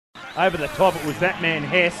Over the top, it was that man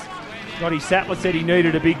Hess. Scotty Sattler said he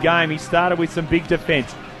needed a big game. He started with some big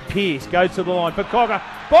defence. Pearce goes to the line for Cogger.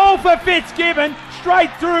 Ball for Fitzgibbon.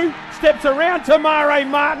 Straight through. Steps around Tamare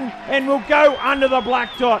Martin and will go under the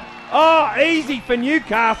black dot. Oh, easy for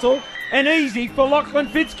Newcastle and easy for Lachlan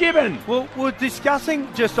Fitzgibbon. Well, we're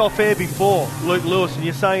discussing just off air before, Luke Lewis, and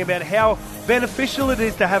you're saying about how beneficial it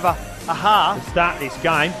is to have a half. To start this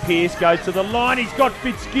game, Pearce goes to the line. He's got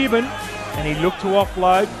Fitzgibbon and he looked to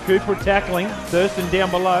offload. Cooper tackling. Thurston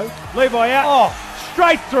down below. Levi out. Oh,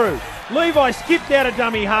 straight through. Levi skipped out a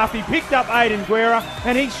dummy half. He picked up Aidan Guerra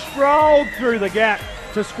and he strolled through the gap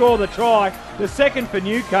to score the try. The second for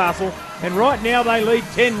Newcastle. And right now they lead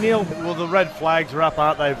 10-0. Well, the red flags are up,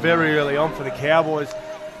 aren't they, very early on for the Cowboys.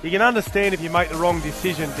 You can understand if you make the wrong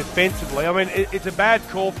decision defensively. I mean, it's a bad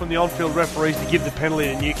call from the on-field referees to give the penalty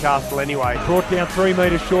to Newcastle anyway. Brought down 3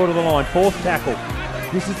 metres short of the line. Fourth tackle.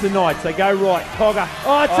 This is the Knights. They go right. Cogger.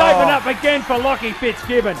 Oh, it's opened up again for Lockie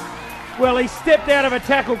Fitzgibbon. Well, he stepped out of a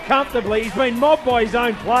tackle comfortably. He's been mobbed by his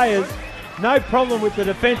own players. No problem with the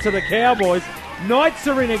defence of the Cowboys. Knights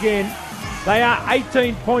are in again. They are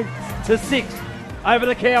 18 points to 6 over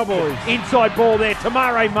the Cowboys. Inside ball there.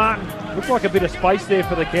 Tamare Martin. Looked like a bit of space there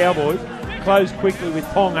for the Cowboys. Closed quickly with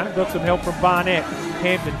Ponga. Got some help from Barnett.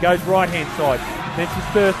 Hampton goes right-hand side. Fences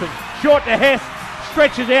Thurston. Short to Hess.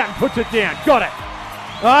 Stretches out and puts it down. Got it.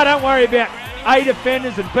 Oh, don't worry about A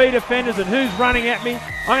defenders and B defenders and who's running at me.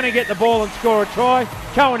 I'm going to get the ball and score a try.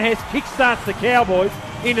 Cohen Hess kickstarts the Cowboys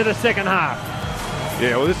into the second half.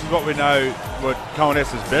 Yeah, well, this is what we know what Cohen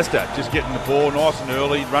Hess is best at. Just getting the ball nice and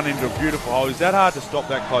early, run into a beautiful hole. Is that hard to stop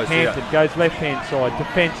that close Hampton out? goes left-hand side,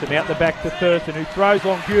 defends him out the back to Thurston, who throws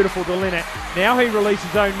long beautiful to Linnett. Now he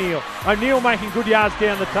releases O'Neill. O'Neill making good yards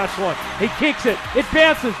down the touchline. He kicks it. It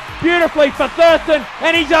bounces beautifully for Thurston,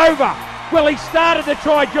 and he's over. Well, he started to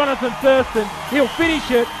try Jonathan Thurston. He'll finish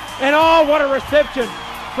it. And oh, what a reception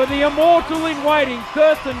for the immortal in waiting.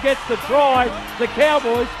 Thurston gets the try. The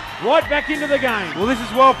Cowboys right back into the game. Well, this is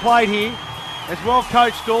well played here. It's well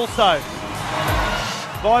coached also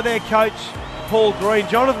by their coach, Paul Green.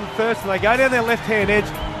 Jonathan Thurston, they go down their left-hand edge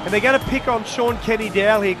and they're going to pick on Sean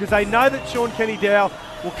Kenny-Dowell here because they know that Sean Kenny-Dowell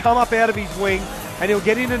will come up out of his wing and he'll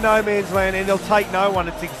get into no man's land and he'll take no one.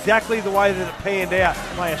 It's exactly the way that it panned out.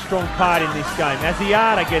 Play a strong part in this game.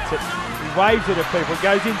 Asiata gets it. He waves it at people.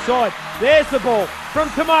 Goes inside. There's the ball from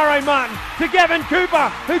Tamare Martin to Gavin Cooper,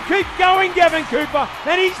 who keeps going, Gavin Cooper,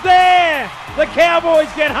 and he's there. The Cowboys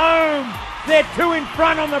get home. They're 2 in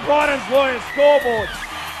front on the Brightons Lawyers scoreboard.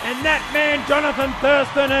 And that man, Jonathan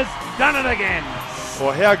Thurston, has done it again.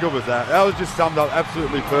 Well, how good was that? That was just summed up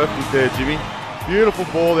absolutely perfect there, Jimmy. Beautiful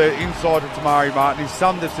ball there inside to Tamari Martin. He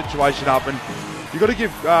summed the situation up, and you've got to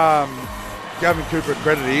give Gavin Cooper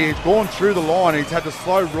credit here. He's gone through the line and he's had to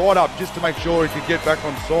slow right up just to make sure he could get back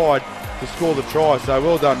on side to score the try. So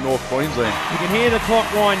well done, North Queensland. You can hear the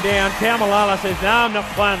clock wind down. Taumalala says, no, I'm not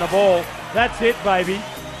playing the ball. That's it, baby.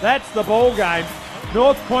 That's the ball game.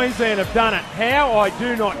 North Queensland have done it. How, I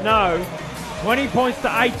do not know. 20 points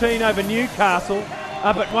to 18 over Newcastle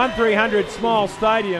up at 1300 Smile Stadium.